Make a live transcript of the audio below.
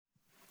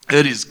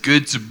It is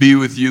good to be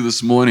with you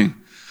this morning.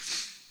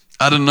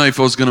 I don't know if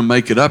I was going to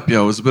make it up here.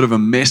 I was a bit of a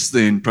mess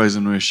there in praise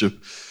and worship.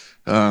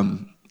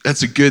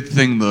 That's a good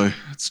thing, though.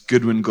 It's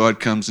good when God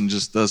comes and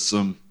just does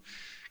some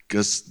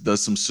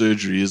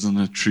surgery, isn't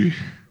it true?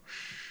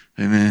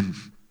 Amen.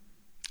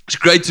 It's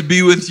great to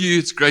be with you.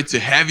 It's great to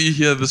have you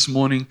here this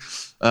morning.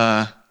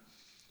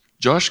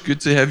 Josh,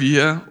 good to have you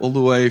here, all the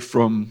way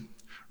from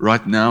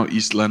right now,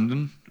 East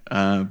London.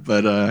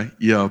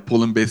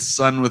 Paul and Beth's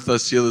son with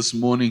us here this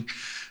morning.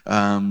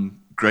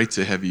 Great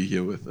to have you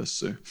here with us.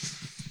 So,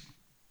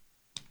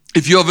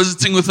 if you are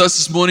visiting with us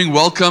this morning,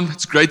 welcome.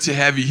 It's great to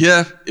have you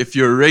here. If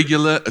you're a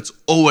regular, it's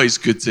always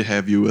good to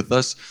have you with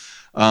us.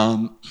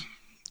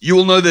 You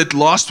will know that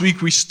last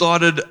week we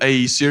started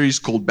a series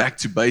called Back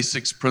to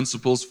Basics,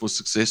 Principles for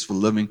Successful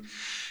Living.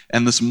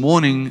 And this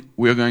morning,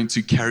 we're going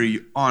to carry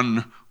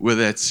on with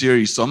that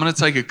series. So I'm going to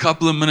take a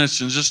couple of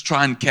minutes and just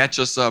try and catch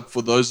us up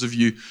for those of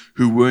you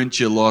who weren't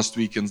here last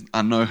week. And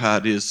I know how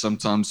it is.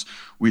 Sometimes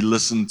we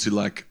listen to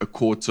like a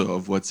quarter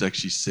of what's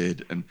actually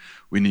said, and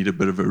we need a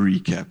bit of a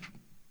recap.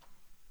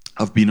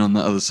 I've been on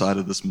the other side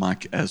of this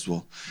mic as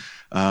well.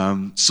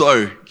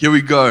 So here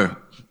we go.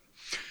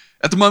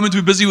 At the moment,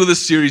 we're busy with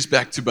this series,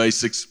 Back to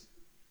Basics.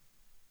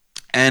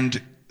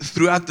 And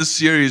throughout the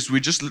series, we're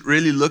just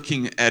really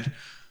looking at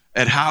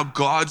how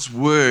God's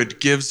Word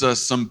gives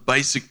us some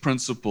basic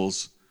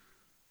principles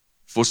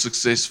for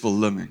successful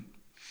living.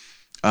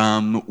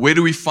 Where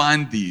do we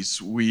find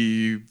these?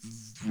 We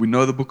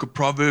know the book of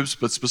Proverbs,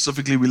 but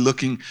specifically we're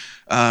looking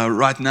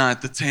right now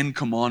at the Ten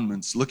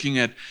Commandments, looking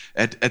at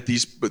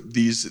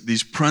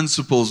these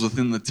principles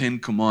within the Ten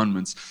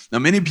Commandments. Now,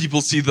 many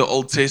people see the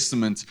Old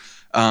Testament,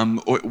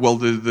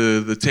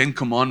 the Ten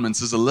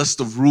Commandments as a list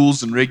of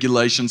rules and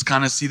regulations,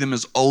 kind of see them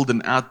as old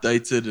and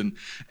outdated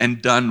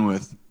and done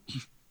with.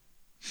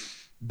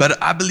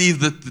 But I believe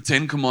that the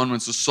Ten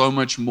Commandments are so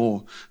much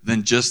more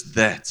than just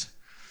that.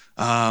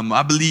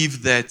 I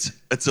believe that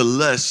it's a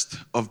list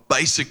of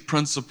basic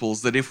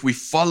principles that if we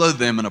follow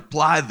them and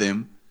apply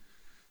them,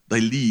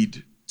 they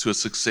lead to a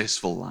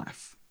successful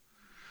life.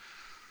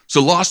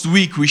 So last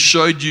week we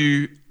showed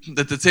you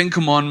that the Ten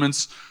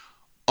Commandments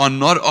are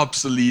not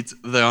obsolete,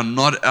 they are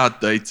not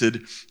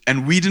outdated,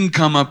 and we didn't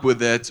come up with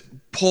that.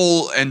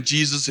 Paul and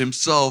Jesus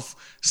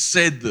himself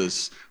said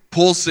this.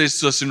 Paul says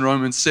to us in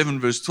Romans 7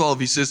 verse 12,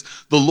 he says,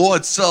 the law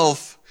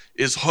itself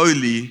is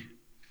holy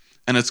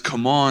and its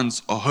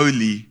commands are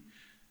holy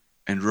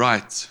and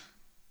right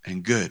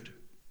and good.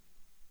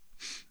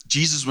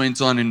 Jesus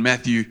went on in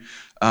Matthew,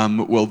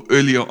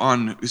 earlier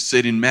on,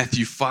 said in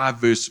Matthew 5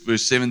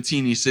 verse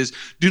 17, he says,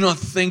 do not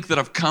think that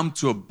I've come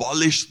to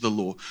abolish the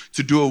law,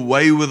 to do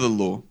away with the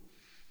law.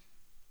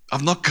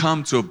 I've not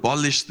come to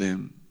abolish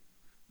them,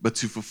 but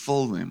to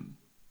fulfill them.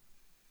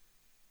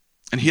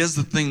 And here's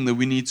the thing that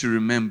we need to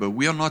remember.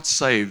 We are not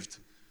saved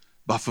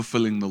by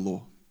fulfilling the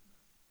law.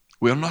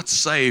 We are not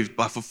saved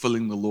by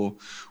fulfilling the law.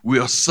 We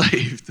are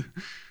saved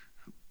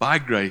by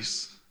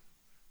grace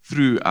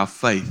through our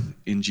faith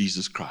in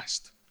Jesus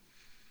Christ.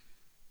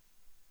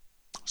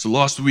 So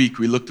last week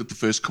we looked at the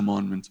first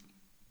commandment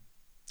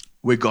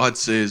where God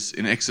says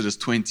in Exodus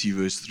 20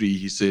 verse 3,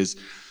 he says,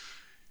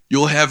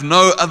 you'll have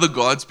no other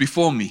gods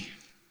before me.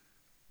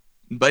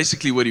 And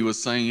basically what he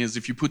was saying is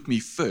if you put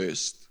me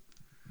first,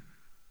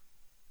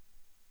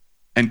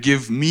 and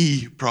give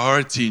me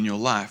priority in your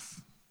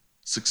life,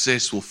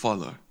 success will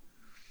follow.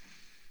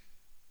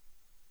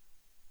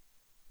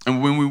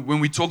 And when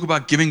we talk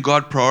about giving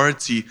God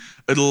priority,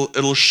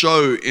 it'll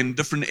show in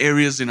different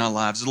areas in our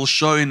lives. It'll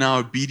show in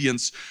our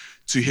obedience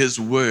to His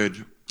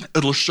Word.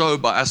 It'll show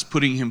by us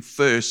putting Him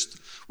first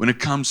when it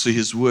comes to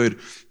His Word.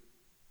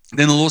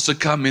 Then it'll also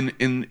come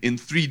in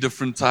three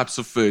different types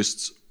of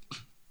firsts.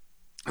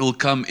 It'll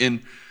come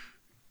in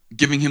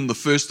giving Him the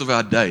first of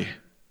our day,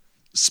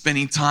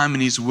 spending time in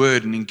His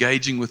Word and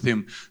engaging with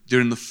Him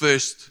during the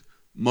first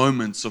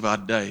moments of our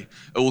day.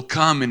 It will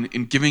come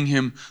in giving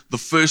Him the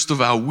first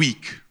of our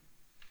week,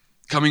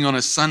 coming on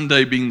a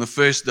Sunday being the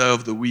first day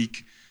of the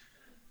week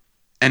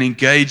and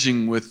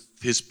engaging with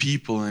His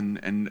people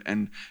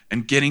and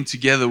getting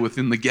together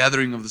within the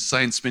gathering of the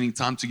saints, spending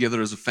time together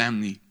as a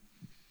family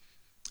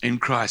in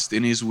Christ,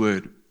 in His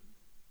Word.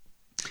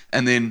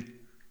 And then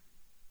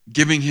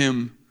giving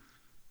Him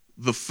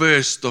the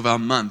first of our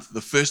month,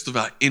 the first of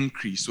our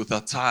increase with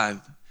our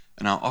tithe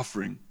and our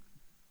offering.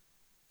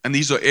 And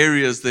these are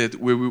areas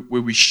where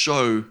we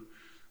show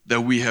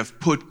that we have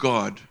put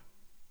God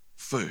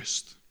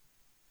first.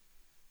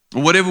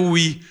 And whenever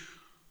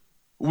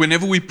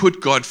we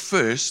put God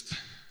first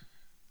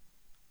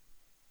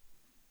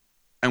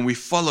and we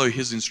follow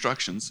His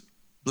instructions,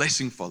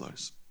 blessing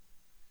follows.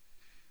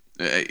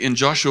 In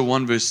Joshua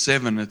 1 verse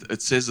 7,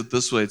 it says it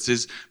this way. It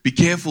says, be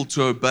careful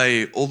to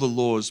obey all the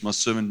laws my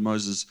servant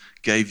Moses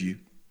gave you.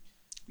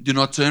 Do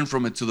not turn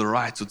from it to the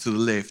right or to the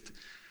left,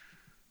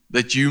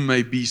 that you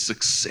may be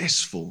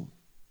successful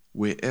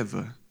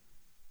wherever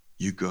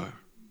you go.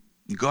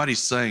 And God is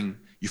saying,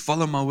 you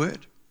follow my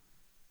word,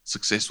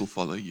 success will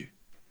follow you.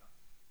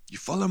 You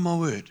follow my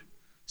word,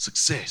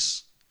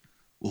 success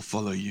will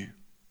follow you.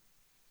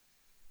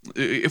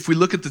 If we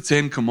look at the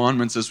 10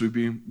 commandments as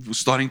we're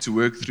starting to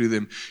work through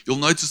them, you'll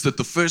notice that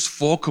the first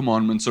 4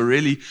 commandments are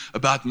really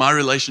about my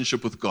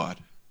relationship with God.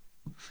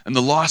 And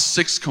the last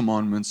 6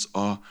 commandments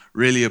are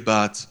really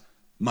about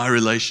my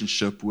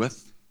relationship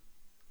with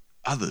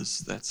others.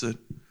 That's it.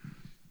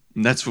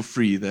 And that's for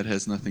free. That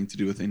has nothing to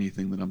do with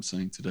anything that I'm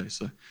saying today.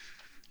 So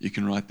you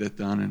can write that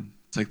down and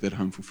take that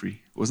home for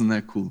free. Wasn't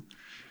that cool?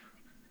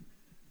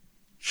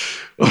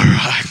 All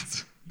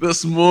right.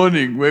 This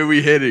morning, where are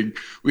we heading?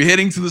 We're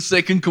heading to the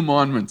second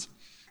commandment.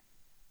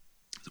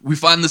 We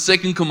find the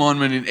second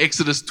commandment in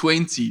Exodus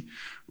 20,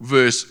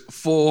 verse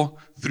 4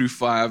 through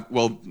 5.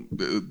 Well,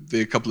 there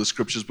are a couple of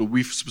scriptures, but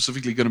we're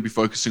specifically going to be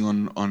focusing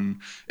on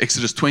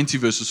Exodus 20,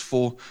 verses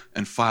 4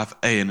 and 5a.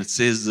 And it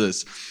says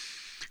this: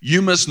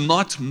 "You must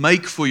not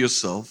make for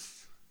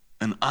yourself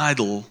an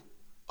idol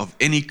of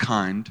any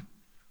kind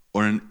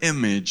or an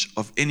image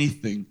of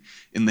anything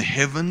in the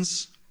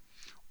heavens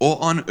or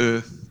on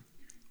earth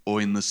or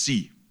in the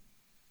sea.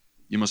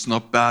 You must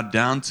not bow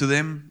down to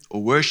them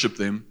or worship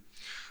them,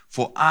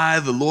 for I,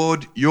 the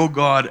Lord your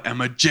God,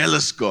 am a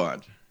jealous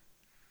God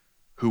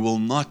who will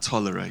not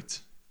tolerate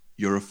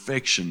your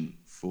affection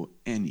for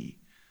any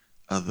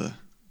other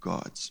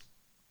gods."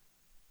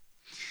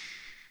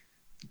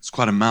 It's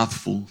quite a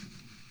mouthful.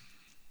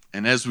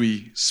 And as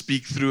we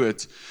speak through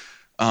it,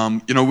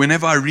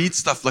 whenever I read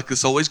stuff like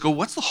this, I always go,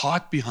 what's the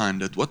heart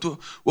behind it? What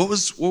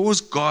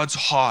was God's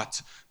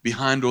heart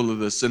behind all of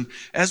this? And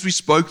as we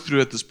spoke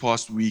through it this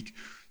past week,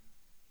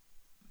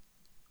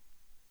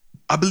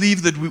 I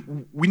believe that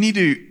we need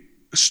to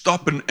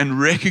stop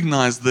and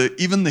recognize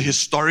even the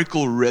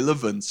historical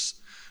relevance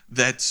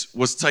that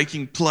was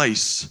taking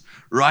place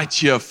right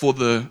here for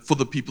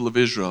the people of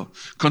Israel.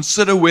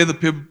 Consider where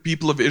the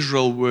people of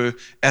Israel were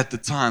at the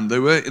time. They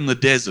were in the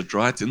desert,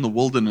 right? In the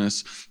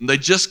wilderness. And they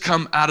just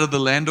come out of the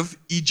land of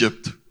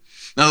Egypt.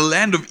 Now, the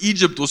land of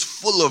Egypt was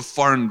full of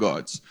foreign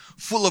gods,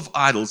 full of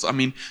idols. I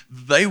mean,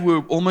 they were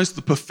almost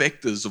the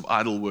perfecters of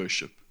idol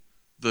worship,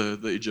 the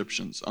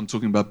Egyptians. I'm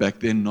talking about back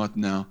then, not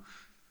now,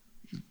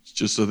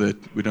 just so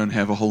that we don't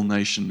have a whole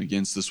nation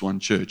against this one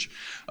church.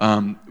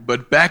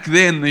 But back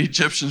then, the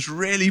Egyptians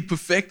really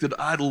perfected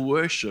idol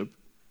worship.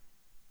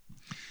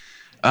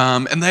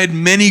 And they had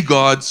many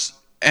gods,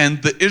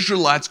 and the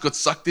Israelites got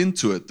sucked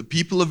into it. The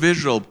people of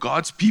Israel,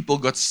 God's people,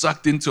 got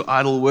sucked into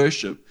idol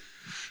worship.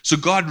 So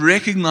God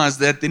recognized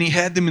that. Then he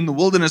had them in the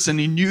wilderness, and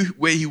he knew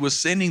where he was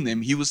sending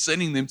them. He was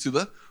sending them to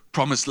the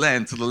promised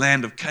land, to the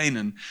land of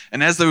Canaan.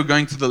 And as they were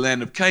going to the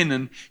land of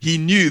Canaan, he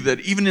knew that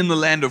even in the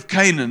land of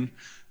Canaan,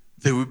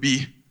 there would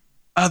be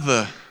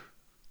other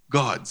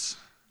gods.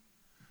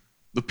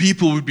 The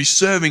people would be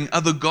serving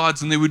other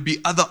gods, and there would be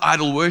other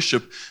idol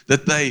worship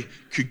that they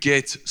could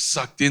get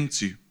sucked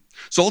into.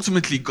 So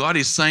ultimately, God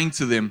is saying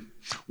to them,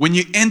 when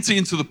you enter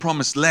into the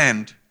promised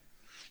land,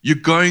 you're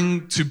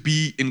going to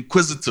be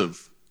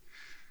inquisitive,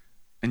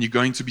 and you're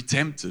going to be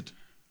tempted.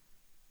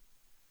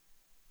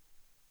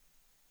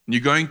 And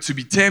you're going to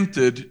be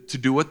tempted to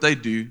do what they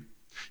do.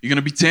 You're going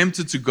to be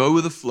tempted to go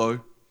with the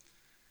flow.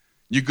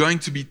 You're going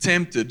to be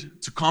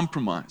tempted to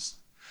compromise.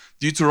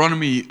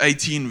 Deuteronomy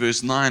 18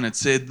 verse 9, it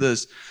said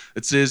this.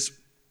 It says,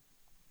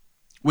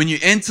 "When you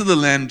enter the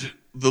land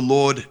the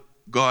Lord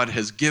God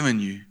has given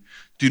you,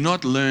 do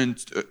not learn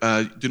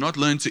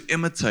to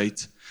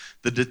imitate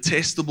the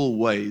detestable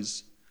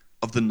ways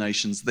of the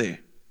nations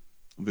there."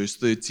 Verse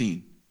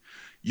 13,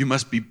 "You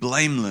must be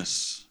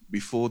blameless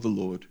before the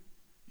Lord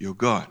your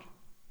God."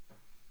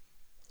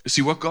 You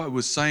see, what God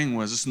was saying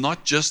was, it's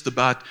not just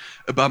about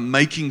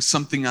making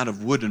something out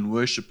of wood and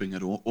worshiping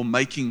it, or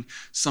making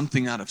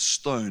something out of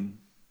stone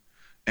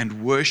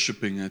and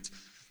worshiping it.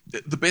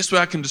 The best way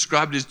I can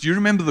describe it is, do you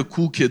remember the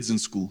cool kids in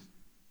school?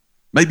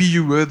 Maybe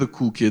you were the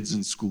cool kids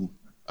in school.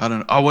 I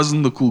don't know. I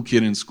wasn't the cool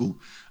kid in school.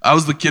 I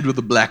was the kid with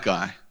the black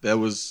eye. I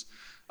was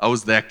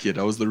that kid.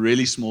 I was the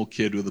really small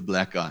kid with a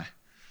black eye.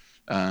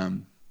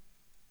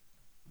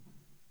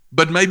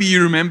 But maybe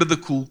you remember the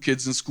cool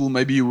kids in school.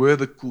 Maybe you were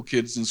the cool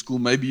kids in school.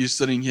 Maybe you're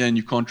sitting here and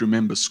you can't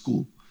remember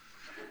school.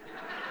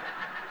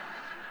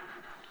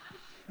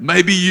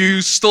 Maybe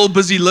you're still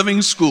busy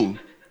living school.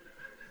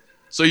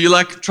 So you're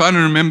like trying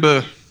to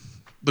remember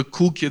the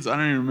cool kids. I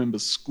don't even remember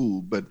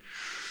school. But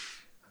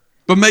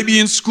maybe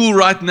you're in school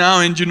right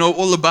now and you know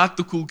all about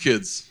the cool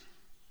kids.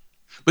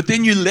 But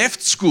then you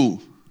left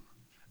school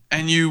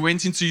and you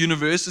went into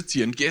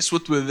university, and guess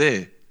what were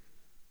there?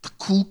 The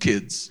cool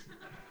kids.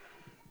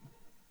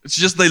 It's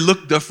just they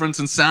looked different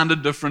and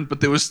sounded different,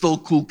 but they were still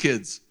cool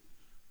kids.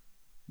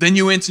 Then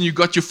you went and you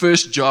got your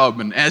first job,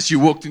 and as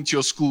you walked into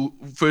your school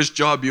first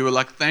job, you were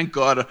like, thank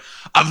God,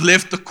 I've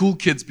left the cool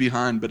kids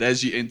behind. But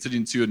as you entered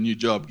into your new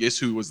job, guess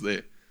who was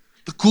there?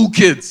 The cool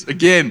kids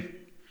again.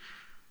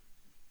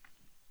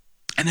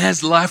 And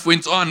as life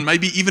went on,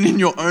 maybe even in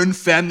your own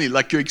family,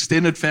 like your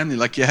extended family,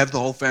 like you have the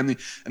whole family,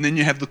 and then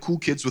you have the cool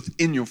kids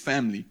within your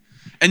family,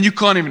 and you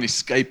can't even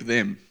escape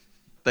them.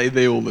 They're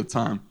there all the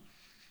time.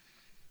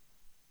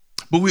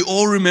 But we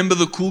all remember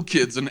the cool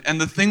kids,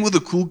 and the thing with the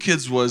cool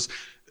kids was,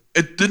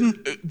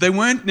 they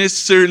weren't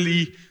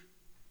necessarily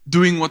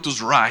doing what was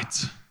right,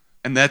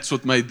 and that's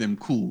what made them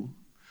cool.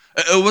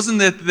 It wasn't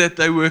that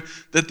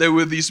they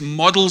were these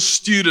model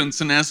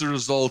students, and as a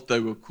result, they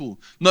were cool.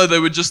 No, they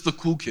were just the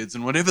cool kids,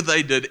 and whatever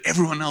they did,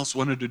 everyone else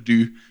wanted to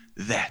do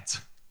that.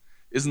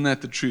 Isn't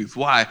that the truth?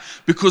 Why?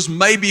 Because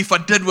maybe if I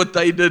did what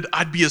they did,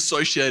 I'd be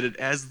associated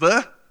as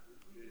the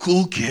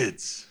cool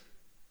kids.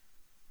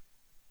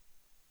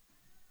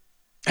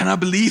 And I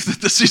believe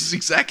that this is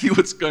exactly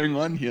what's going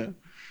on here.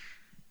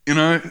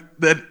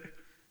 That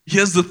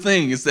here's the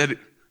thing, is that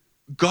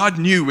God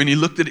knew when he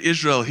looked at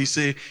Israel, he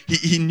said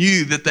he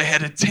knew that they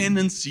had a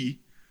tendency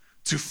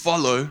to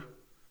follow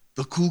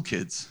the cool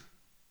kids.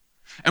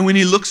 And when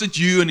he looks at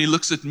you and he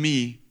looks at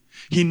me,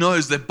 he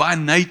knows that by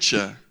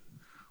nature,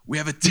 we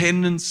have a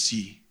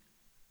tendency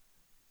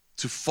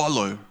to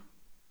follow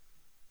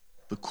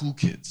the cool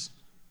kids.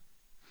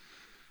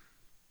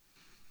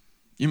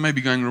 You may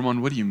be going,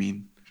 Ramon, what do you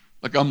mean?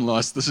 Like, I'm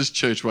lost. This is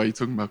church. Why are you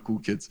talking about cool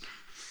kids?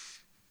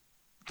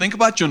 Think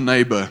about your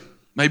neighbor.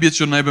 Maybe it's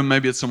your neighbor,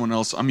 maybe it's someone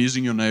else. I'm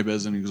using your neighbor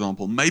as an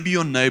example. Maybe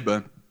your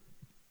neighbor,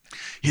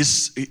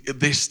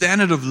 their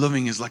standard of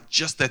living is like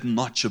just that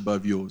notch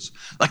above yours.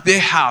 Like their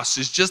house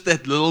is just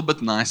that little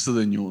bit nicer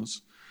than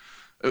yours.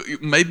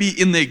 Maybe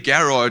in their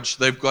garage,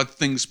 they've got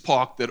things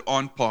parked that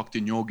aren't parked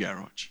in your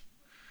garage.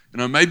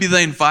 Maybe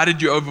they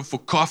invited you over for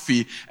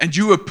coffee and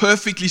you were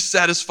perfectly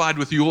satisfied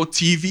with your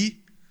TV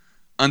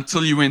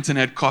until you went and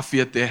had coffee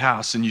at their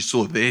house and you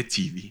saw their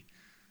TV.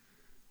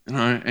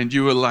 And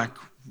you were like,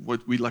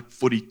 we like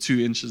 42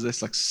 inches,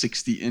 that's like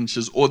 60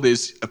 inches. Or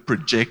there's a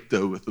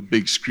projector with a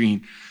big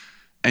screen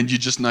and you're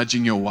just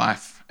nudging your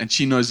wife and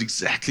she knows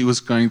exactly what's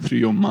going through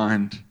your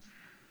mind.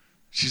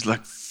 She's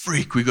like,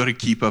 freak, we got to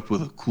keep up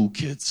with the cool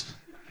kids.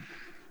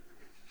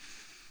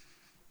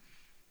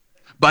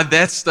 By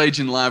that stage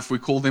in life, we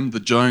call them the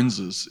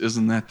Joneses.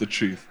 Isn't that the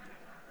truth?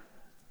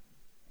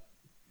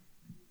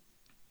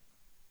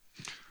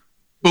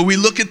 But we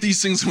look at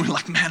these things and we're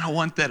like, man, I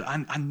want that.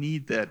 I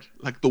need that.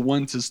 Like the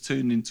want has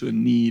turned into a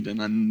need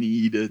and I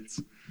need it.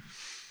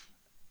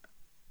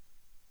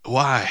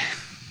 Why?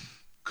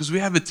 Because we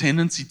have a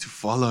tendency to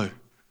follow.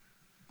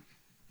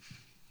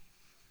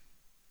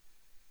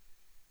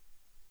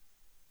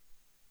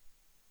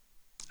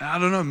 I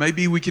don't know,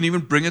 maybe we can even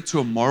bring it to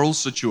a moral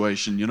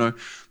situation,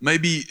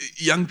 maybe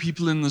young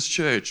people in this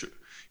church,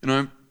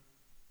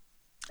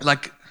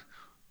 like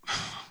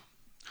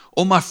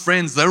all my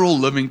friends, they're all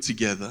living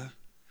together.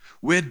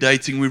 We're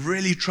dating. We've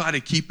really tried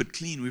to keep it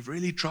clean. We've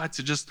really tried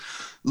to just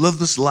live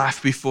this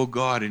life before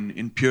God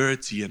in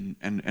purity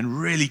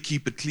and really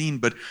keep it clean.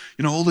 But,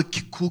 all the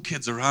cool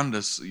kids around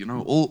us,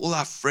 all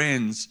our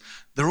friends,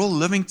 they're all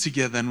living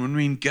together. And when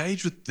we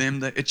engage with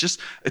them,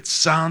 it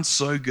sounds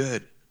so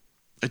good.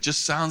 It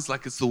just sounds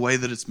like it's the way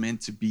that it's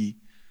meant to be.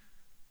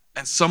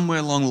 And somewhere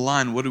along the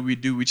line, what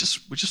do? We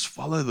just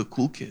follow the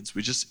cool kids.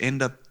 We just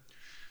end up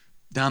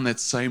down that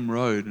same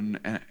road.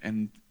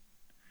 And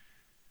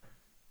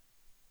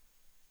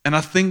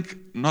I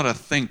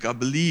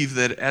believe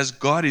that as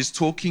God is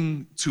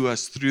talking to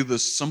us through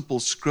this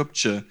simple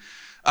scripture,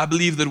 I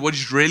believe that what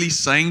he's really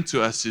saying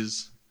to us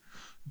is,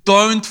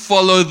 don't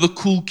follow the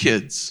cool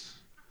kids.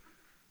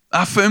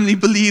 I firmly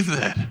believe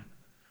that.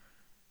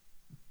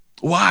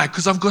 Why?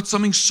 Because I've got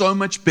something so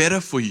much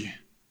better for you.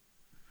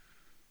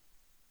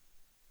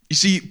 You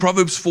see,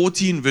 Proverbs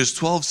 14 verse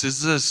 12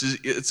 says this.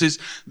 It says,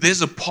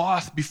 there's a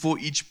path before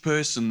each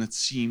person that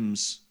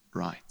seems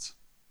right,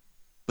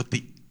 but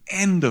the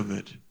end of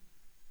it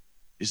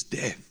is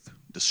death,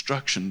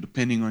 destruction,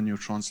 depending on your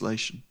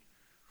translation.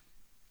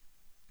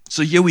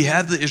 So here we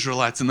have the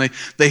Israelites, and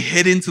they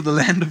head into the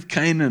land of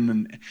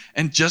Canaan,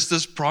 and just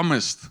as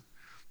promised,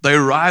 they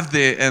arrive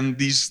there, and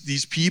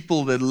these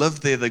people that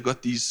live there, they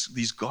got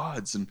these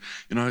gods, and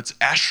it's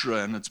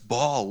Asherah and it's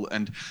Baal,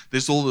 and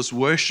there's all this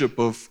worship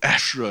of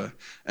Asherah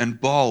and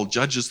Baal.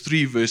 Judges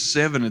 3 verse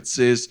 7, it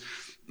says,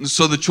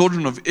 so the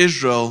children of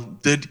Israel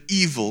did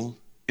evil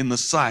in the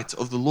sight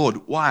of the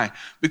Lord. Why?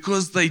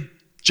 Because they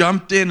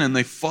jumped in and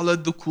they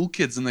followed the cool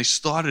kids and they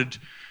started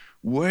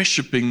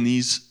worshiping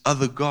these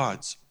other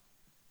gods.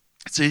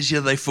 It says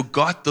here, they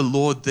forgot the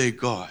Lord their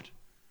God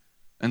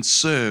and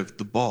served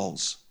the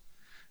Baals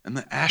and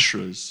the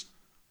Asherahs.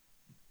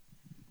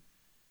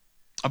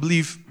 I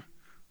believe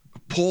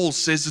Paul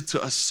says it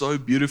to us so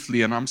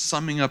beautifully, and I'm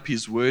summing up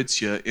his words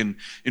here in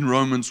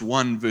Romans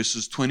 1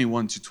 verses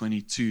 21 to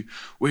 22,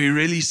 where he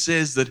really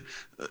says that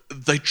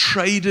they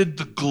traded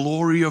the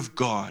glory of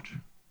God.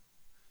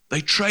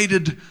 They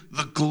traded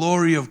the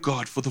glory of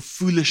God for the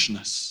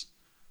foolishness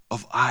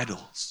of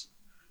idols.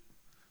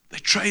 They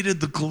traded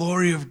the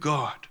glory of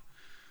God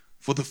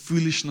for the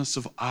foolishness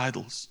of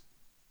idols.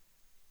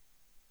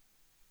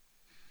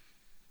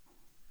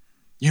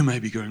 You may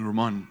be going,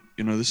 Ramon,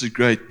 this is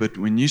great, but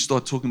when you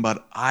start talking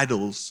about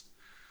idols,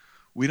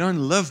 we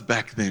don't live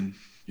back then.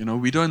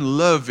 We don't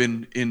live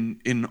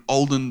in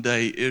olden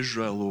day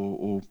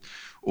Israel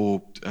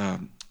or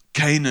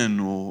Canaan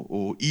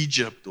or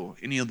Egypt or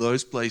any of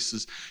those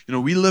places.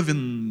 We live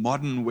in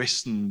modern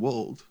Western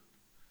world.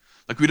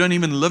 Like, we don't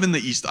even live in the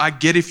East. I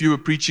get if you were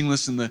preaching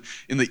this in the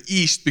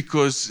East,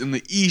 because in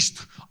the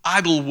East,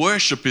 idol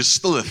worship is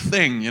still a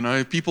thing.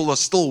 People are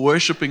still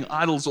worshiping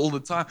idols all the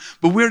time.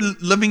 But we're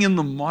living in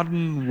the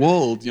modern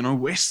world,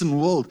 Western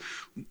world.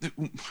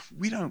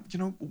 We don't,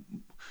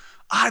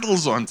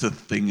 idols aren't a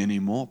thing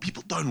anymore.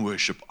 People don't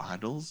worship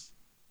idols.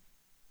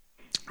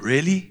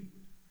 Really?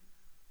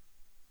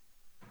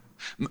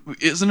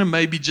 Isn't it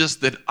maybe just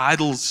that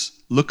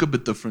idols look a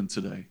bit different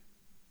today?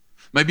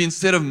 Maybe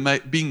instead of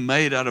being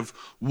made out of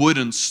wood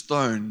and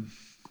stone,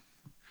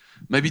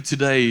 maybe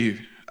today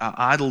our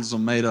idols are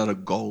made out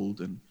of gold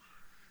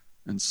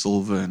and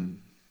silver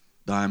and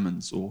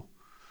diamonds, or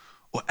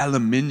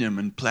aluminium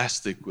and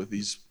plastic with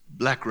these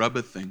black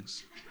rubber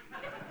things.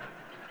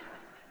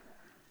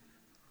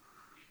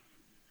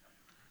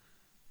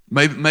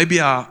 Maybe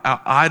our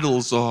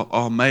idols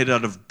are made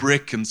out of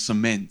brick and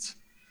cement.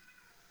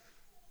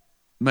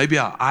 Maybe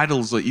our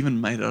idols are even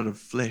made out of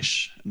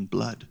flesh and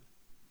blood.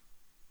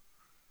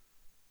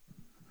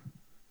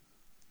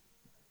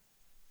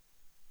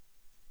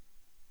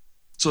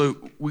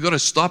 So we got to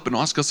stop and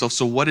ask ourselves,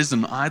 so what is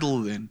an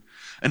idol then?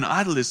 An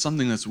idol is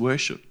something that's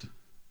worshipped.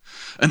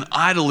 An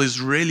idol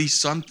is really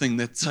something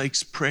that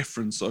takes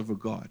preference over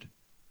God.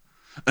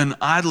 An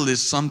idol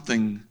is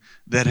something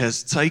that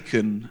has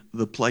taken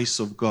the place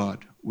of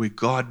God, where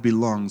God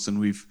belongs, and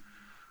we've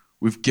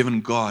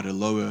given God a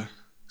lower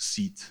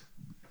seat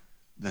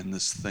than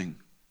this thing.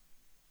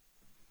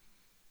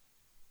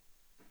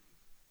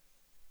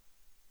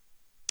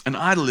 An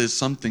idol is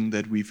something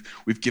that we've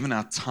given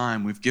our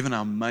time, we've given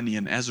our money,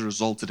 and as a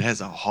result, it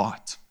has our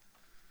heart.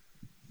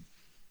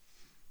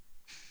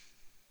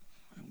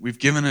 We've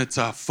given it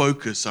our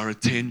focus, our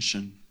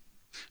attention.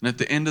 And at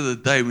the end of the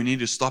day, we need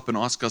to stop and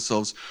ask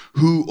ourselves,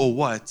 who or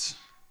what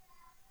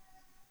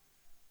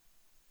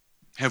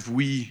have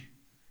we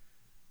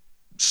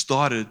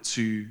started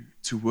to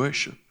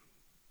worship?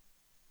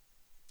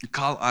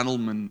 Carl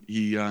Eidelman,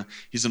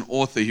 he's an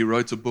author. He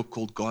wrote a book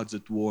called Gods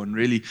at War, and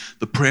really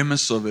the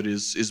premise of it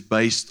is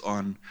based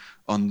on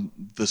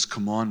this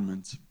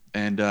commandment.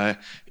 And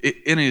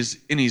in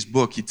his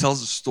book, he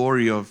tells a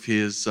story of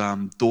his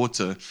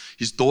daughter.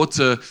 His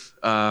daughter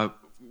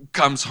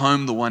comes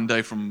home the one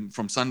day from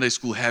Sunday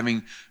school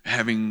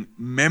having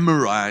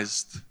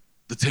memorized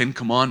the 10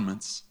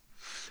 Commandments,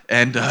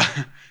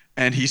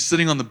 and he's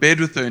sitting on the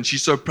bed with her, and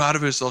she's so proud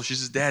of herself. She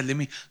says, "Dad, let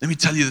me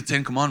tell you the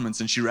 10 Commandments."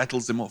 And she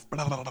rattles them off.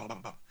 Blah, blah, blah, blah,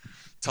 blah.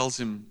 Tells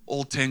him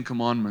all 10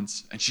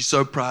 Commandments. And she's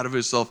so proud of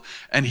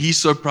herself. And he's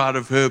so proud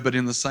of her. But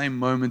in the same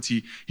moment,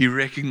 he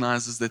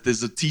recognizes that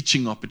there's a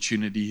teaching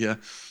opportunity here.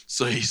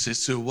 So he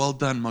says to her, "Well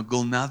done, my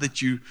girl. Now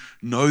that you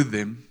know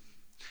them,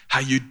 how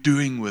you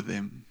doing with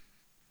them?"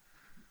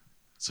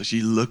 So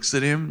she looks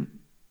at him.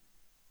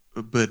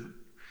 But,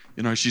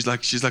 she's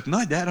like,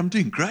 "No, Dad, I'm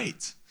doing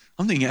great.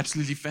 I'm doing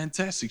absolutely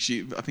fantastic."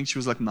 I think she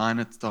was like 9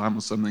 at the time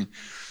or something.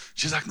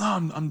 She's like,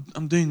 "No,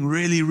 I'm doing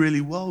really,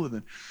 really well with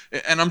it."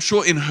 And I'm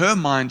sure in her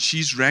mind,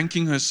 she's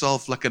ranking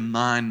herself like a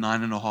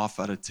 9.5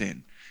 out of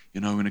 10,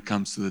 when it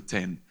comes to the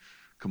 10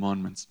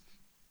 Commandments.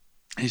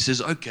 And he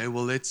says, "Okay,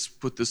 well, let's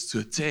put this to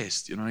a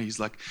test." He's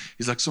like,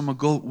 "So my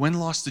girl, when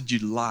last did you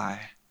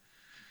lie?"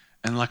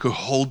 And like her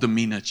whole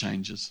demeanor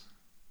changes.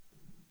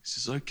 He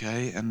says,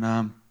 "Okay, and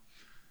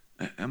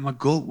my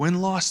girl,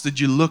 when last did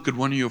you look at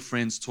one of your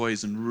friend's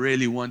toys and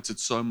really want it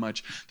so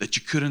much that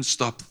you couldn't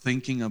stop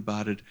thinking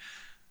about it,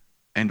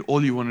 and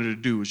all you wanted to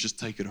do was just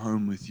take it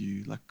home with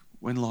you? Like,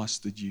 when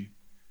last did you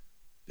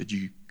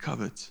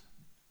covet?"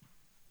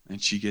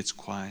 And she gets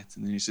quiet.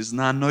 And then he says,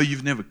 "No, I know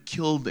you've never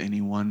killed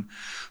anyone,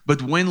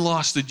 but when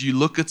last did you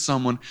look at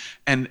someone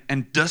and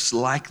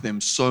dislike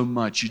them so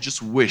much you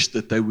just wish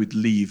that they would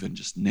leave and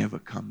just never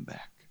come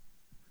back?"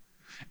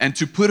 And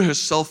to put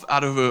herself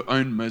out of her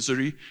own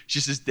misery,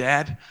 she says,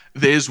 "Dad,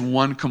 there's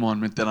one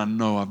commandment that I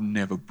know I've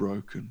never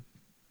broken."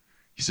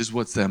 He says,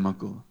 "What's that, my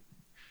girl?"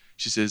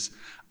 She says,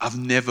 "I've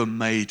never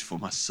made for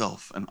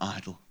myself an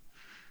idol."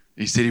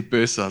 He said he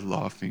burst out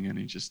laughing, and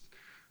he just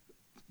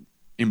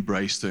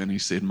embraced her, and he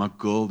said, "My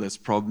girl, that's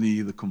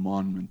probably the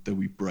commandment that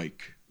we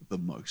break the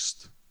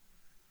most."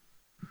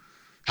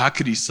 How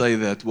could he say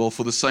that? Well,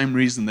 for the same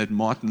reason that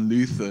Martin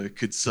Luther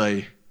could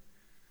say,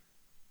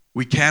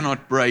 "We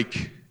cannot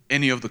break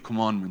any of the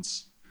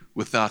commandments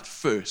without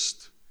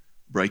first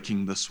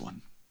breaking this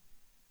one."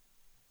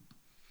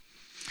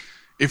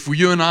 If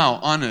you and I are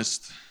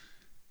honest,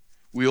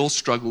 we all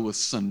struggle with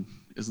sin.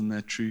 Isn't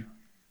that true?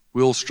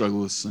 We all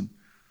struggle with sin.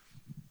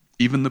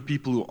 Even the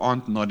people who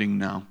aren't nodding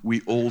now, we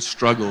all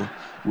struggle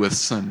with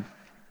sin.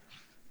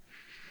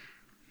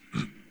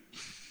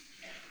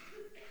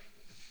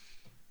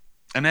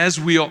 And as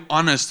we are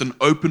honest and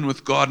open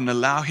with God and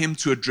allow Him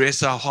to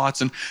address our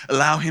hearts and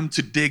allow Him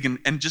to dig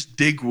and just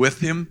dig with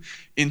Him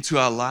into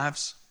our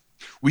lives,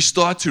 we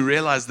start to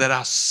realize that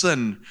our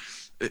sin,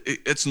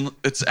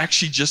 it's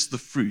actually just the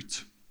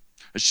fruit.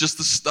 It's just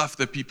the stuff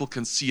that people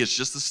can see. It's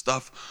just the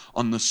stuff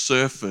on the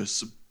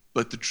surface.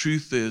 But the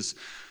truth is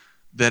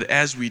that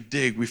as we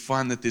dig, we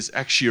find that there's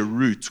actually a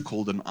root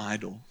called an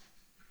idol.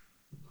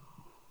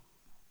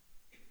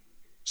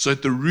 So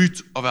at the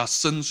root of our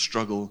sin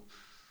struggle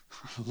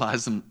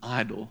lies an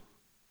idol.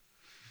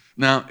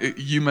 Now,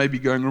 you may be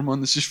going,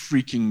 Ramon, this is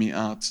freaking me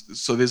out.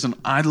 So there's an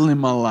idol in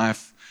my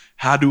life.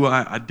 How do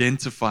I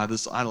identify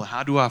this idol?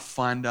 How do I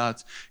find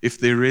out if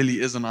there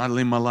really is an idol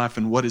in my life,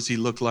 and what does he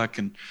look like,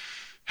 and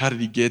how did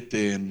he get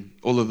there, and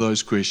all of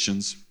those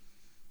questions.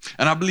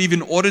 And I believe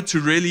in order to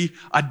really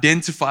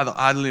identify the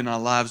idol in our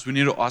lives, we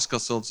need to ask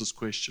ourselves this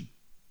question.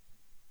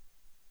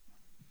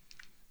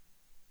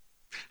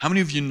 How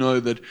many of you know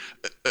that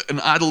an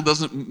idol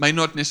may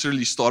not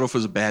necessarily start off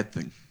as a bad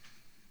thing?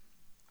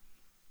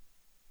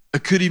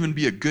 It could even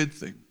be a good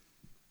thing.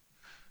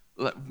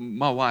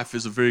 My wife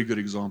is a very good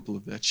example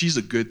of that. She's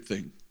a good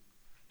thing.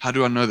 How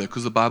do I know that?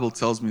 Because the Bible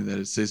tells me that.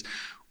 It says,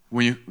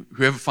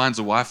 whoever finds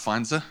a wife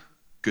finds a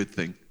good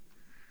thing.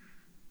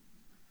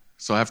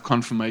 So I have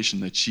confirmation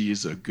that she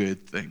is a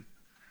good thing.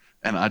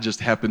 And I just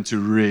happen to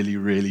really,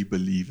 really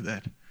believe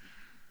that.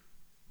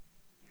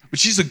 But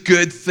she's a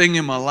good thing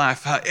in my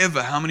life.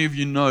 However, how many of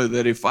you know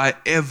that if I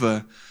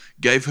ever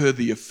gave her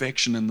the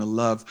affection and the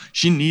love,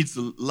 she needs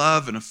the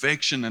love and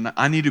affection, and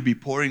I need to be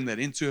pouring that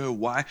into her.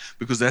 Why?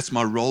 Because that's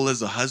my role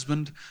as a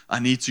husband. I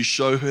need to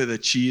show her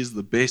that she is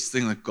the best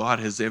thing that God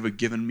has ever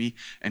given me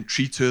and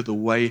treat her the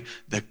way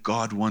that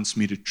God wants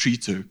me to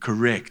treat her.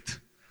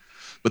 Correct.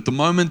 But the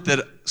moment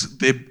that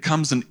there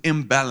comes an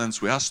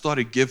imbalance where I start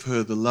to give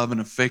her the love and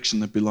affection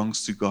that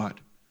belongs to God,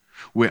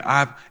 where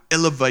I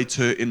elevate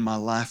her in my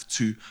life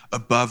to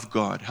above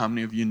God, how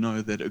many of you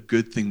know that a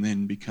good thing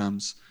then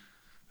becomes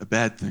a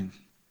bad thing?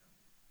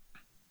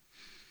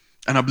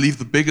 And I believe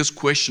the biggest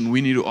question we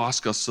need to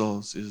ask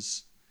ourselves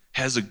is,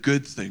 has a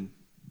good thing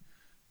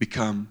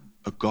become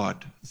a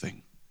God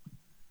thing?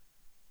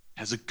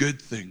 Has a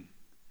good thing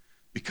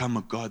become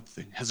a God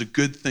thing? Has a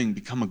good thing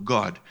become a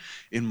God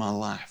in my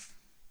life?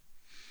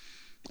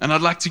 And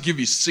I'd like to give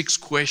you 6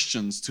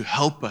 questions to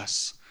help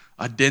us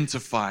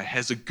identify,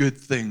 has a good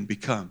thing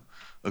become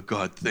a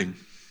God thing?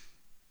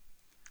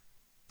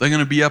 They're going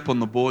to be up on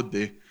the board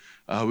there.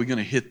 We're going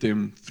to hit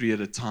them 3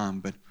 at a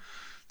time. But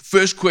the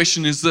first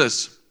question is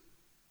this.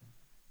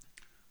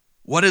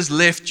 What has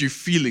left you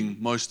feeling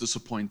most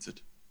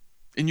disappointed?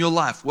 In your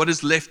life, what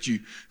has left you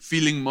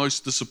feeling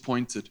most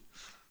disappointed?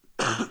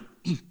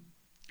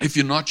 If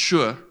you're not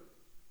sure,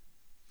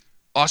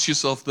 ask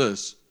yourself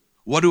this.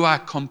 What do I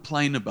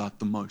complain about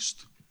the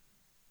most?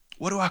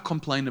 What do I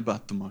complain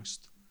about the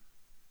most?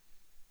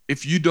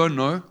 If you don't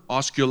know,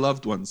 ask your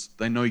loved ones.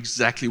 They know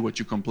exactly what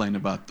you complain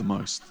about the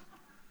most.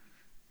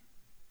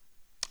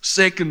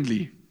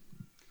 Secondly,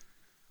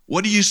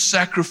 what do you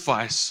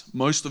sacrifice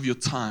most of your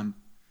time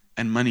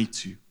and money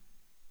to?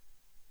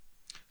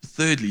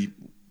 Thirdly,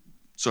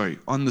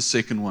 on the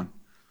second one,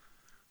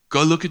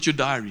 go look at your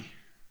diary.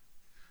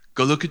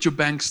 Go look at your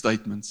bank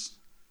statements.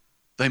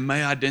 They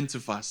may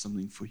identify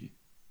something for you.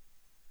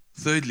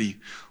 Thirdly,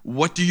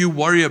 what do you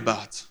worry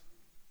about?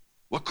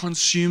 What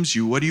consumes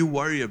you? What do you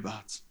worry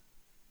about?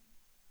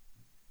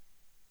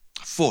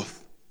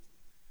 Fourth,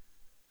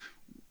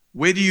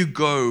 where do you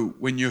go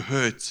when you're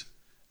hurt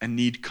and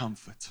need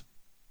comfort?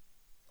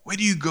 Where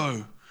do you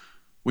go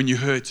when you're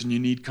hurt and you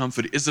need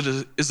comfort? Is it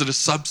a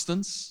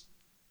substance?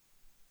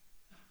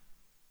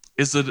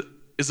 Is it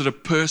a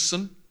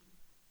person?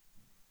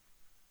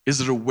 Is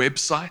it a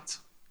website?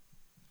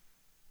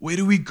 Where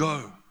do we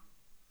go?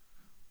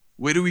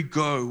 Where do we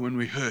go when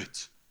we're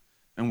hurt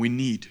and we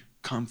need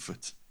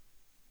comfort?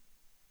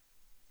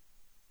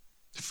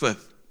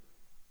 Fifth,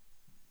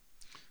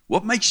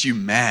 what makes you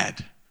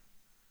mad?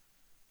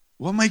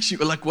 What makes you,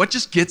 what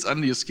just gets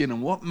under your skin,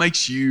 and what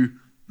makes you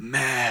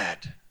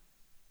mad?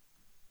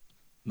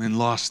 And then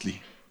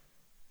lastly,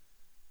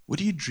 what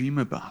do you dream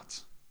about?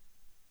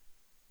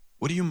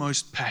 What are you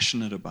most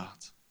passionate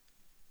about?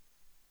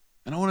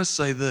 And I want to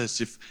say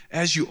this, if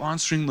as you're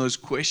answering those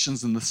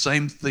questions and the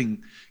same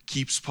thing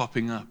keeps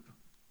popping up,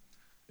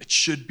 it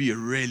should be a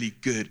really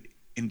good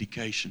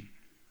indication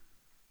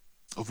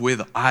of where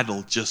the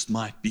idol just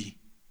might be.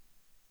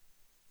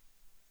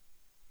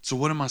 So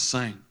what am I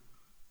saying?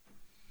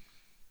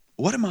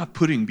 What am I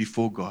putting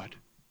before God?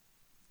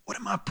 What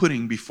am I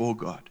putting before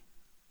God?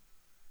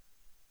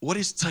 What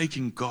is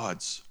taking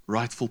God's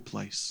rightful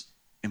place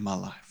in my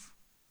life?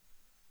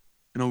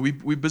 You know,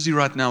 we're busy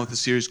right now with a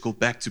series called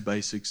Back to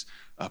Basics,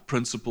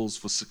 Principles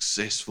for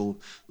Successful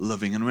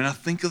Living. And when I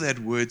think of that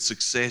word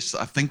success,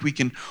 I think we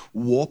can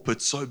warp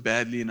it so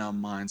badly in our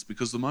minds,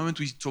 because the moment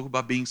we talk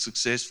about being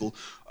successful,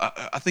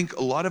 I think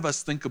a lot of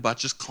us think about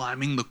just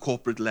climbing the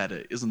corporate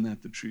ladder. Isn't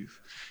that the truth?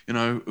 You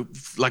know,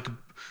 like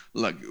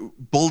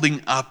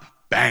building up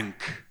bank,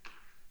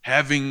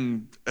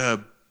 having a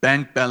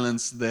bank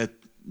balance that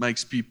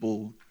makes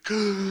people,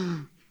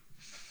 you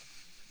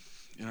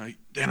know,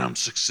 then I'm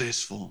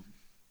successful.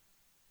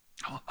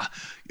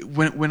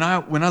 When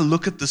I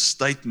look at this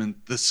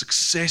statement, the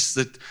success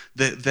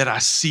that I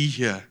see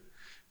here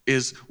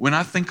is, when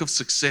I think of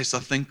success, I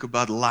think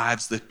about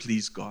lives that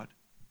please God.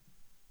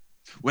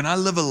 When I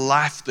live a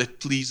life that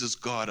pleases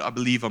God, I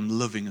believe I'm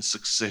living a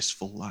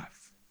successful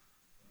life.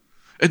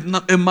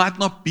 It might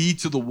not be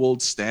to the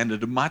world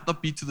standard. It might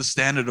not be to the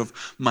standard of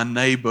my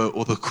neighbor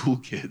or the cool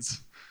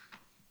kids.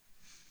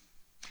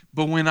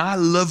 But when I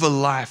live a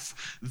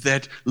life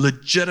that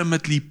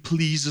legitimately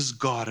pleases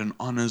God and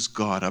honors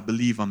God, I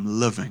believe I'm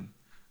living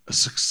a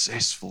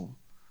successful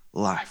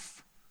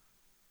life.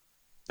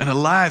 And a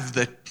life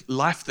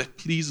that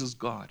pleases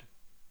God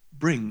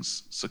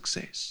brings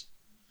success.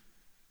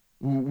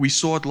 We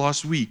saw it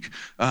last week.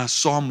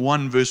 Psalm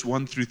 1, verse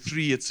 1 through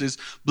 3, it says,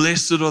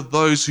 "Blessed are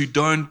those who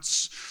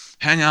don't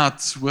hang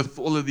out with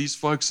all of these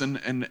folks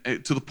and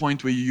to the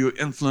point where you're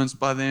influenced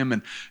by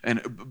them.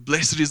 And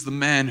blessed is the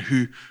man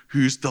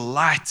whose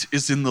delight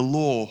is in the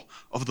law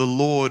of the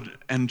Lord,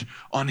 and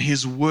on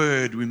his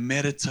word we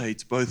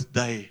meditate both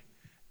day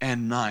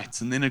and night."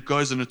 And then it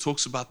goes and it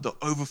talks about the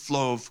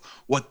overflow of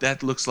what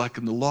that looks like.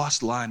 In the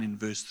last line in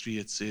verse 3,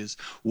 it says,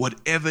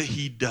 "Whatever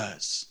he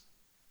does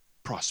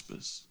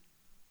prospers."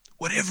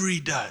 Whatever he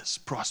does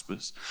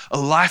prospers. A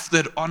life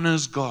that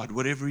honors God,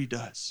 whatever he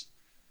does,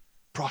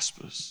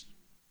 prospers.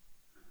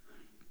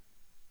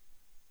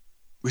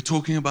 We're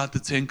talking about the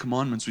 10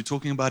 Commandments. We're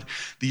talking about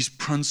these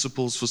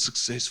principles for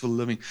successful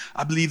living.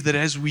 I believe that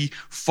as we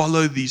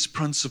follow these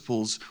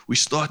principles, we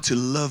start to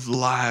live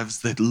lives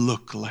that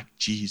look like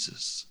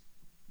Jesus.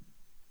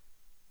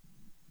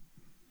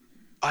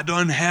 I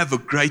don't have a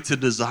greater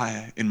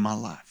desire in my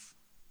life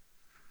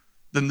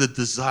than the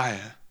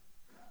desire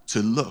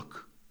to look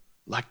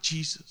like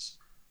Jesus.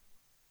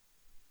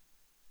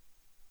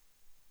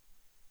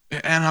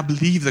 And I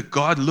believe that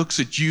God looks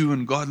at you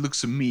and God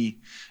looks at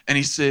me and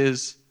he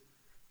says,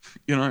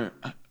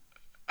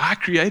 I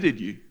created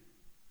you.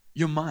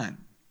 You're mine.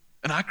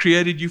 And I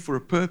created you for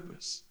a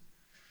purpose.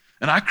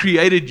 And I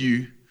created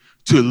you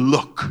to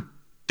look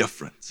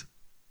different.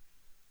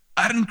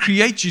 I didn't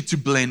create you to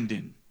blend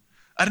in.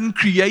 I didn't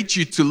create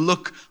you to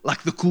look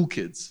like the cool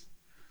kids.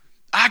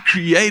 I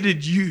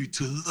created you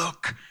to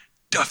look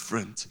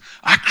different.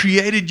 I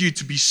created you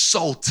to be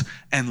salt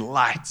and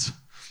light.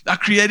 I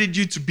created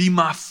you to be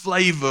my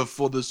flavor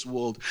for this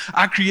world.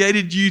 I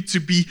created you to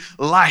be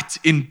light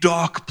in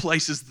dark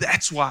places.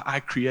 That's why I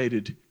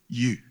created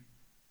you.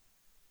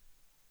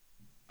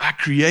 I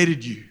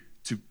created you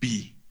to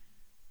be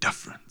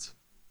different.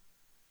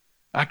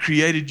 I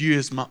created you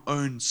as my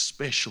own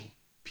special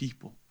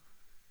people.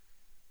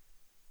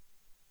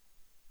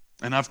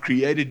 And I've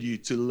created you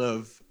to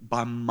live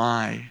by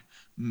my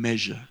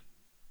measure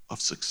of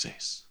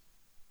success.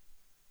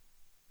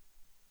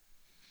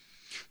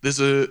 There's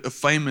a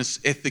famous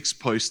ethics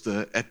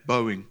poster at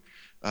Boeing,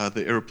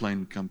 the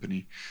airplane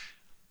company.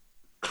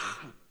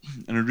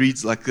 And it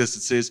reads like this.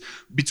 It says,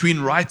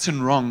 "Between right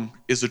and wrong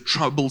is a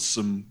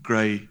troublesome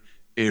gray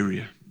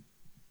area."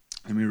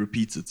 Let me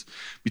repeat it.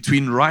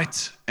 Between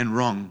right and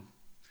wrong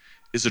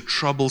is a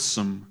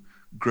troublesome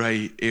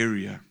gray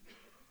area.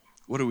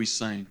 What are we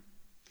saying?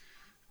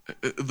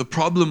 The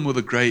problem with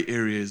a gray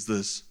area is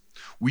this.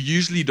 We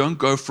usually don't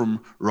go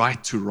from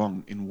right to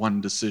wrong in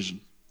one decision.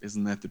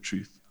 Isn't that the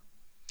truth?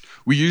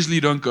 We usually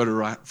don't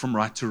go from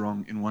right to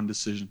wrong in one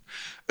decision.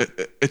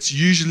 It's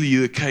usually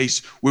the case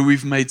where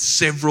we've made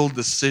several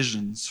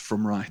decisions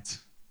from right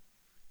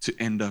to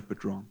end up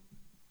at wrong.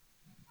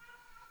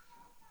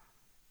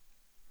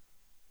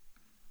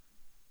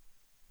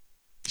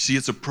 See,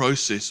 it's a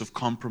process of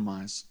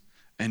compromise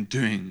and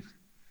doing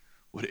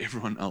what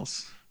everyone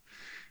else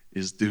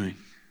is doing.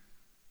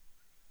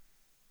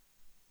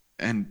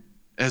 And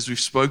as we've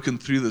spoken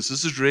through this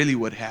is really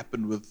what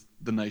happened with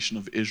the nation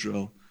of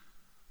Israel.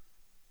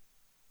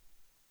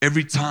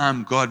 Every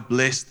time God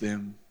blessed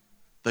them,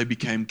 they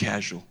became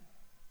casual.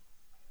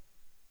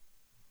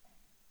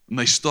 And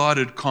they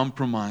started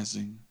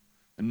compromising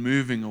and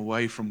moving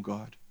away from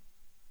God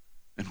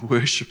and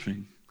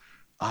worshiping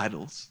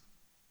idols.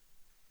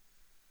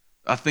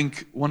 I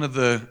think one of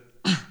the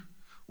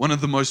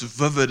most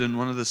vivid and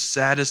one of the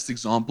saddest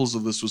examples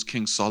of this was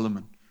King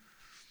Solomon.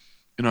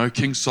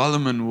 King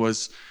Solomon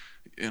was,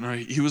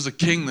 he was a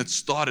king that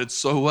started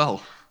so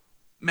well.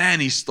 Man,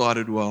 he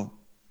started well.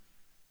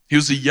 He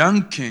was a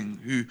young king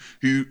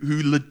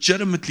who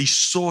legitimately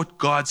sought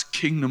God's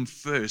kingdom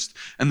first.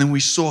 And then we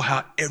saw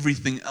how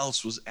everything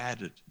else was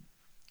added.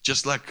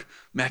 Just like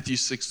Matthew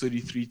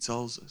 6:33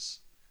 tells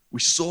us. We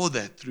saw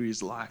that through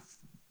his life.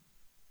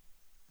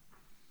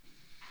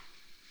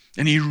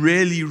 And he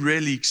really,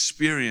 really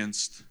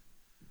experienced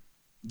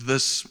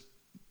this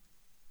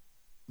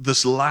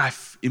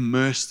life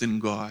immersed in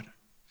God.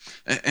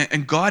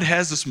 And God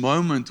has this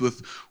moment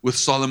with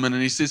Solomon,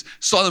 and he says,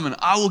 "Solomon,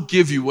 I will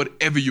give you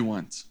whatever you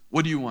want.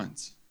 What do you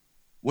want?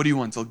 What do you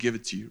want? I'll give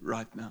it to you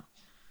right now."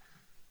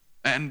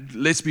 And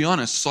let's be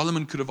honest,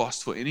 Solomon could have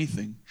asked for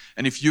anything.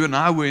 And if you and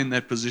I were in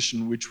that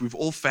position, which we've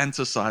all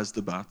fantasized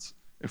about,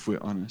 if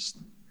we're honest,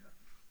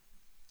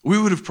 we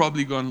would have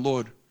probably gone,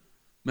 "Lord,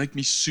 make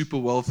me super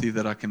wealthy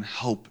that I can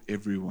help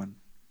everyone."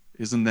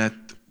 Isn't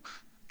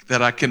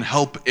that I can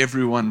help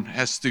everyone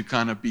has to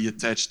kind of be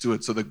attached to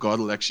it so that God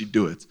will actually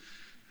do it?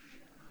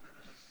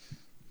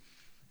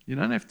 You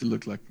don't have to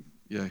look like,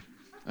 yeah,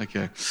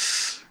 okay.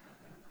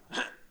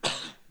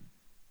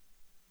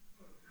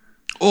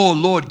 "Oh,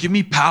 Lord, give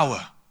me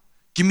power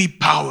Give me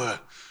power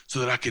so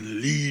that I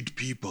can lead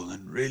people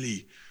and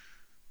really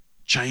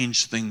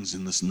change things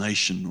in this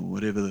nation or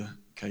whatever the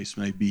case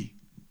may be.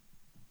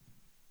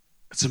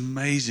 It's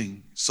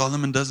amazing.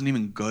 Solomon doesn't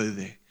even go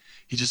there.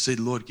 He just said,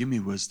 Lord, give me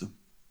wisdom.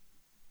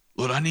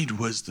 Lord, I need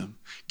wisdom.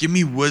 Give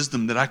me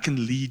wisdom that I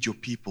can lead your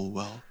people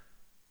well.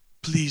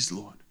 Please,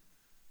 Lord,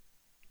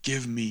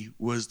 give me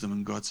wisdom.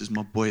 And God says,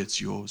 my boy, it's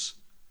yours.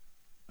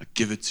 I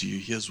give it to you.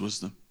 Here's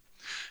wisdom.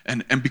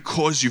 And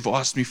because you've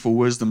asked me for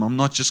wisdom, I'm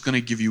not just going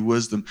to give you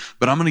wisdom,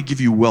 but I'm going to give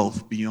you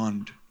wealth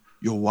beyond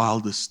your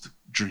wildest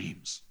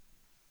dreams.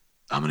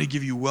 I'm going to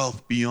give you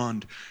wealth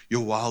beyond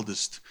your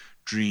wildest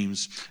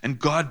dreams. And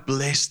God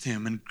blessed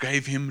him and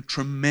gave him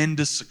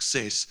tremendous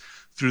success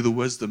through the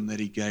wisdom that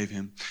he gave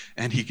him.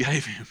 And he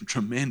gave him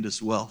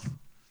tremendous wealth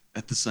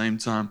at the same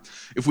time.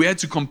 If we had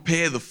to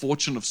compare the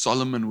fortune of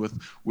Solomon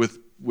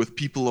with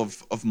people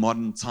of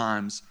modern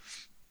times,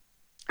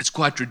 it's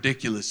quite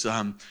ridiculous.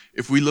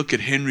 If we look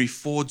at Henry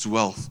Ford's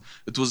wealth,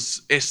 it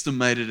was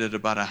estimated at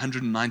about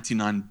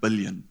 $199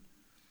 billion,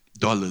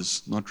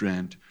 not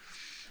rand.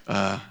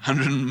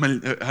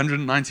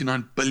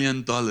 $199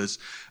 billion.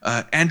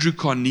 Andrew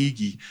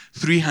Carnegie,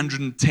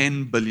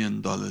 $310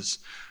 billion.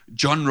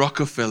 John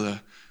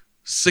Rockefeller,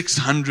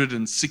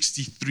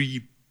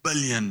 $663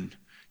 billion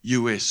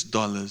US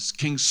dollars.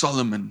 King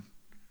Solomon,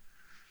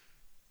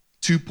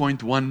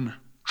 $2.1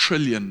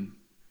 trillion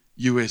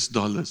US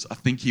dollars. I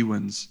think he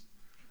wins.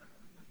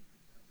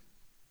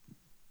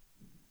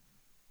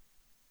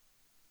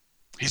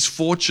 His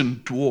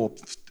fortune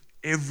dwarfed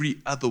every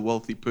other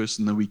wealthy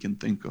person that we can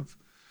think of.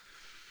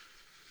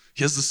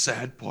 Here's the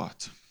sad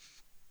part.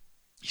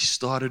 He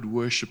started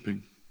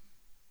worshiping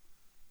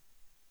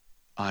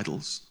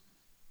idols.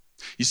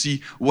 You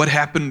see, what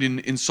happened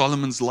in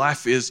Solomon's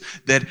life is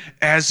that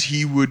as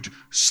he would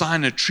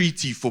sign a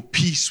treaty for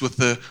peace with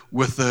a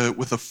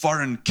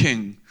foreign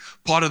king,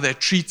 part of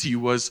that treaty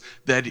was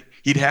that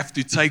he'd have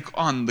to take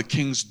on the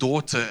king's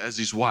daughter as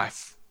his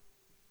wife.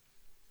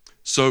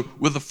 So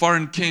with a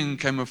foreign king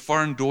came a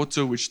foreign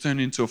daughter, which turned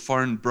into a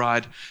foreign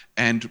bride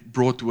and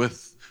brought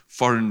with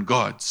foreign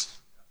gods.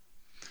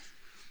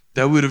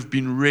 That would have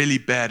been really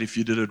bad if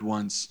you did it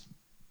once.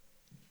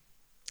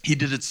 He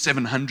did it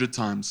 700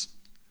 times.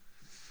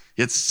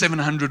 He had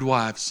 700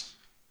 wives.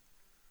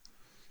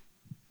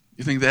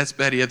 You think that's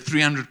bad? He had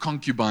 300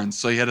 concubines,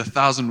 so he had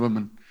 1,000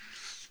 women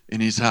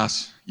in his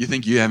house. You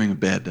think you're having a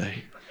bad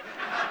day.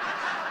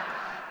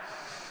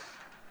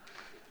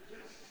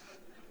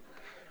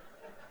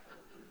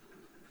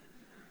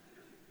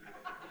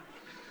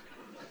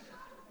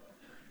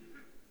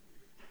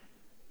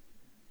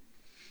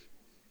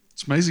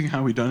 It's amazing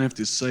how we don't have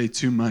to say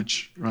too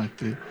much right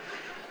there.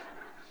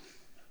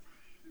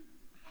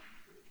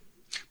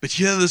 But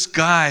here this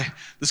guy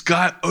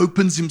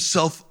opens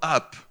himself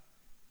up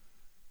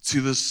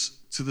to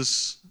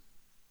this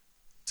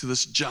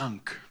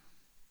junk,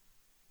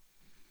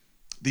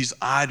 these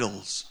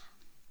idols.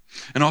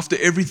 And after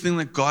everything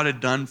that God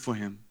had done for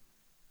him,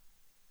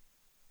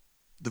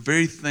 the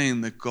very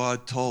thing that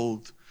God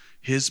told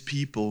his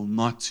people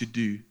not to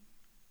do,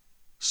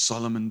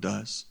 Solomon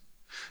does.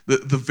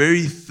 The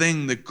very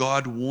thing that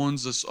God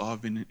warns us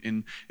of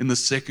in the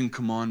second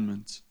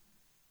commandment,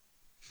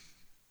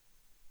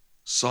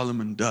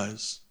 Solomon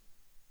does.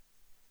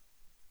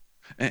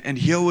 And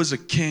here was a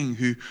king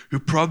who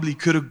probably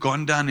could have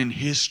gone down in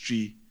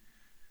history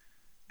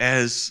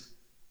as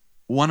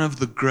one of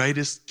the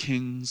greatest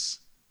kings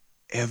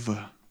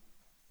ever.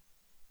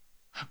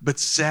 But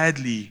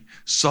sadly,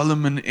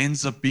 Solomon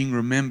ends up being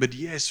remembered,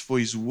 yes, for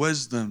his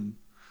wisdom,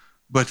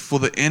 but for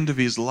the end of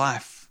his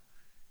life,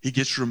 he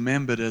gets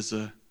remembered as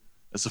a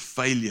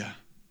failure.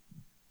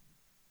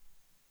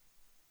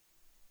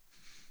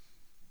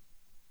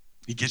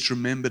 He gets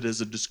remembered as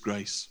a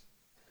disgrace.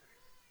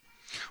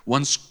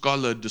 One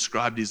scholar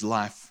described his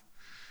life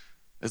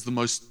as the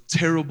most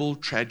terrible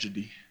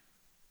tragedy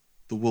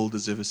the world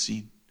has ever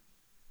seen.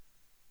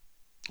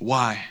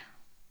 Why?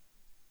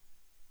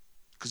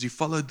 Because he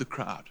followed the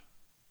crowd.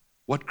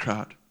 What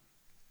crowd?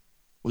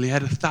 Well, he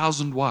had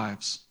 1,000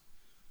 wives.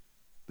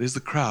 There's the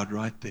crowd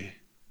right there.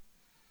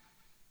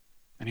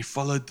 And he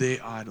followed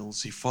their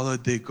idols. He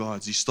followed their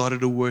gods. He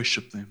started to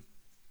worship them.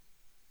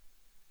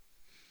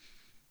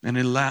 And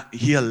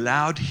he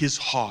allowed his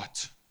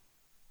heart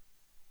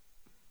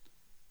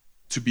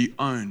to be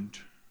owned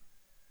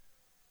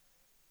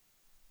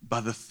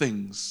by the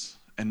things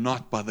and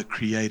not by the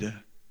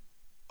creator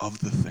of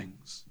the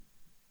things.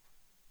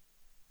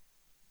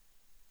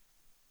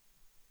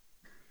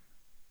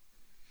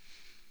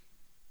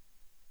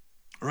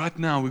 Right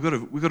now, we've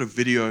got a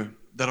video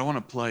that I want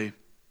to play.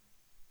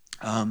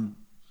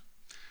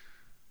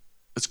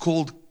 It's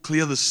called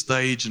Clear the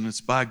Stage, and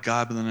it's by a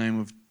guy by the name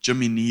of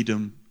Jimmy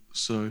Needham.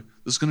 So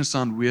this is going to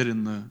sound weird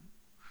in the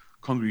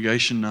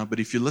congregation now, but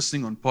if you're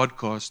listening on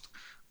podcast,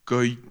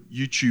 go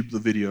YouTube the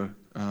video,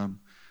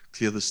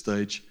 Clear the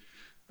Stage.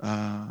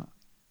 And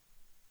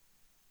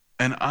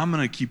I'm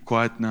going to keep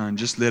quiet now and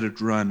just let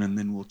it run, and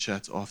then we'll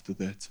chat after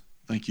that.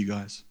 Thank you,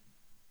 guys.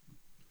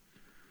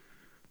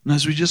 And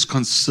as we just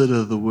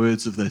consider the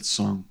words of that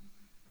song,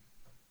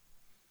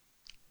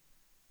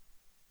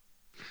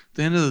 At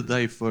the end of the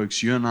day,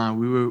 folks, you and I,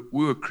 we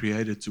were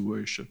created to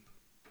worship.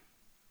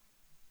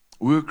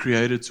 We were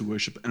created to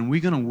worship, and we're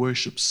going to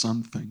worship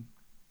something.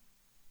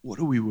 What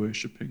are we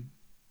worshiping?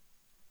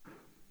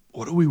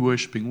 What are we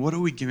worshiping? What are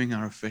we giving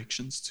our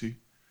affections to?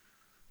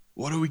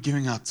 What are we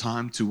giving our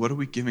time to? What are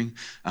we giving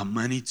our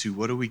money to?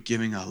 What are we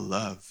giving our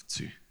love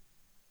to?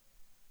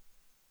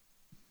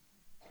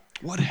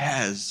 What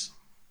has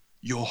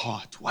your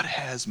heart? What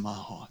has my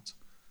heart?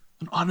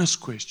 An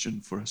honest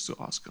question for us to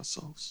ask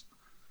ourselves.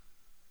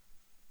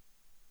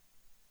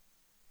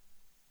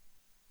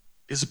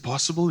 Is it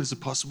possible? Is it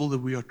possible that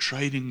we are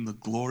trading the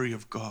glory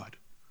of God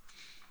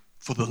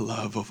for the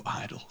love of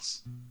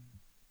idols?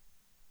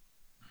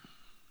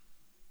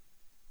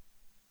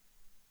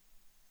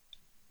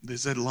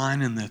 There's that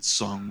line in that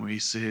song where he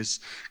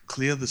says,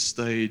 clear the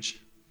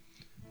stage.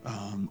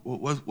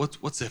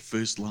 What's that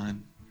first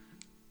line?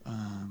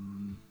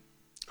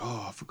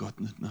 I've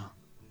forgotten it now.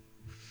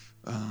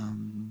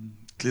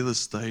 Clear the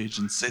stage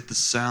and set the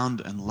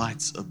sound and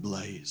lights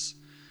ablaze.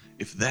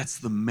 If that's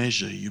the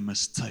measure you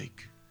must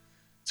take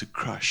to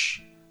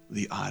crush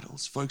the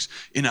idols. Folks,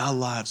 in our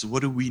lives,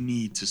 what do we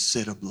need to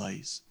set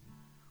ablaze?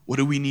 What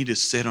do we need to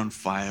set on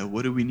fire?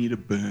 What do we need to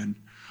burn?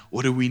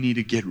 What do we need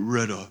to get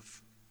rid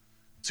of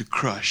to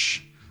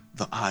crush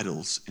the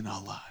idols in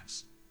our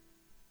lives?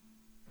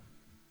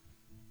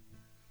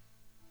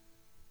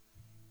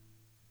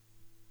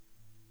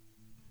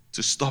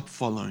 To stop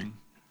following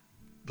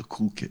the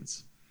cool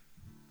kids.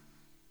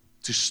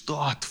 To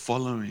start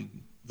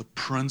following the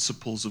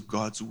principles of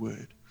God's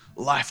word.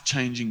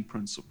 Life-changing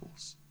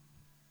principles.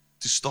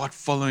 To start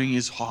following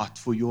His heart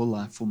for your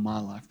life, for my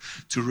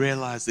life. To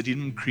realize that He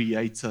didn't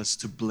create us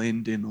to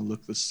blend in or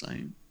look the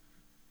same.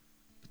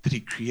 But that He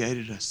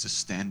created us to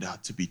stand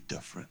out, to be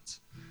different.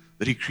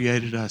 That He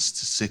created us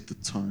to set the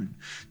tone,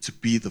 to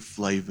be the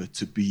flavor,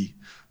 to be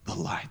the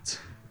light.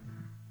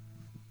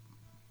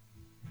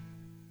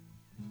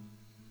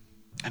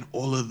 And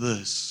all of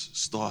this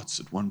starts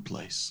at one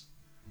place.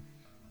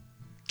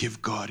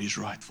 Give God His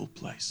rightful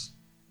place.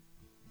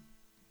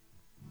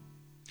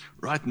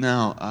 Right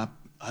now,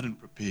 I didn't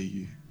prepare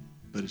you,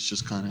 but it's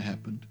just kind of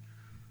happened.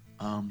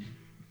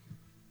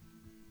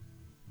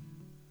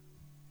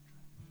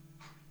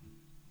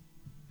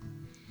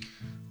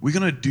 We're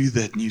going to do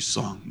that new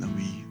song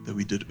that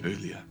we did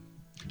earlier.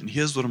 And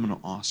here's what I'm going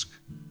to ask.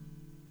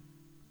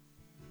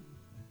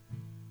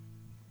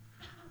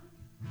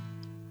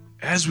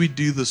 As we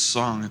do this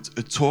song,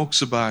 it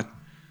talks about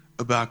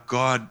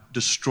God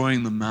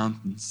destroying the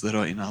mountains that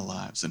are in our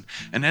lives.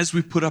 And as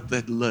we put up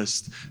that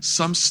list,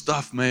 some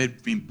stuff may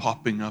have been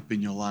popping up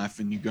in your life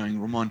and you're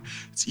going, Ramon,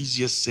 it's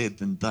easier said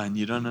than done.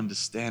 You don't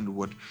understand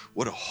what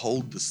a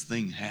hold this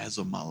thing has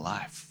on my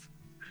life.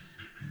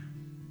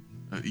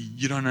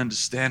 You don't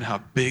understand how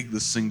big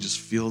this thing just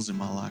feels in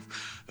my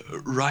life.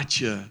 Right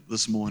here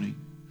this morning,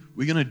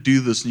 we're going to do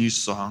this new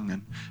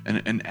song,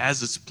 and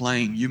as it's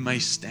playing, you may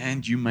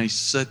stand, you may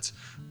sit.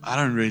 I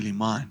don't really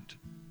mind.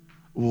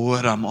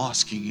 What I'm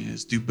asking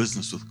is do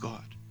business with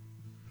God.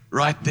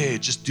 Right there,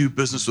 just do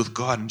business with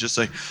God and just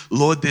say,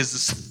 Lord, there's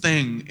this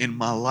thing in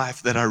my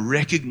life that I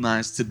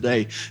recognize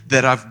today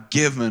that I've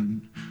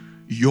given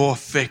your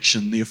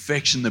affection, the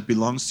affection that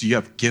belongs to you,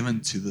 I've given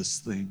to this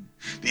thing.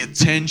 The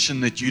attention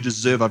that you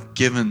deserve, I've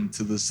given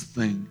to this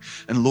thing.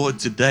 And Lord,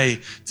 today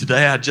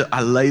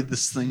I lay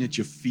this thing at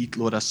your feet,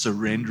 Lord. I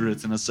surrender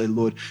it and I say,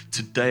 Lord,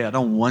 today I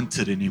don't want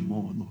it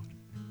anymore, Lord.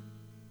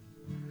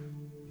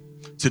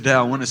 Today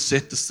I want to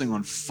set this thing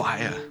on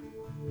fire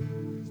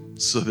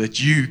so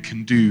that you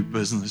can do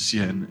business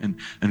here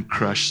and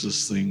crush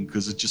this thing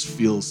because it just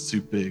feels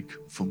too big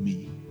for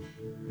me.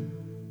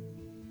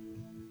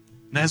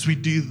 And as we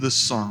do this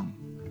song,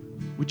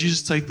 would you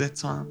just take that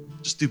time?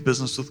 Just do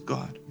business with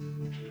God.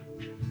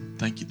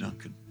 Thank you,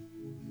 Duncan.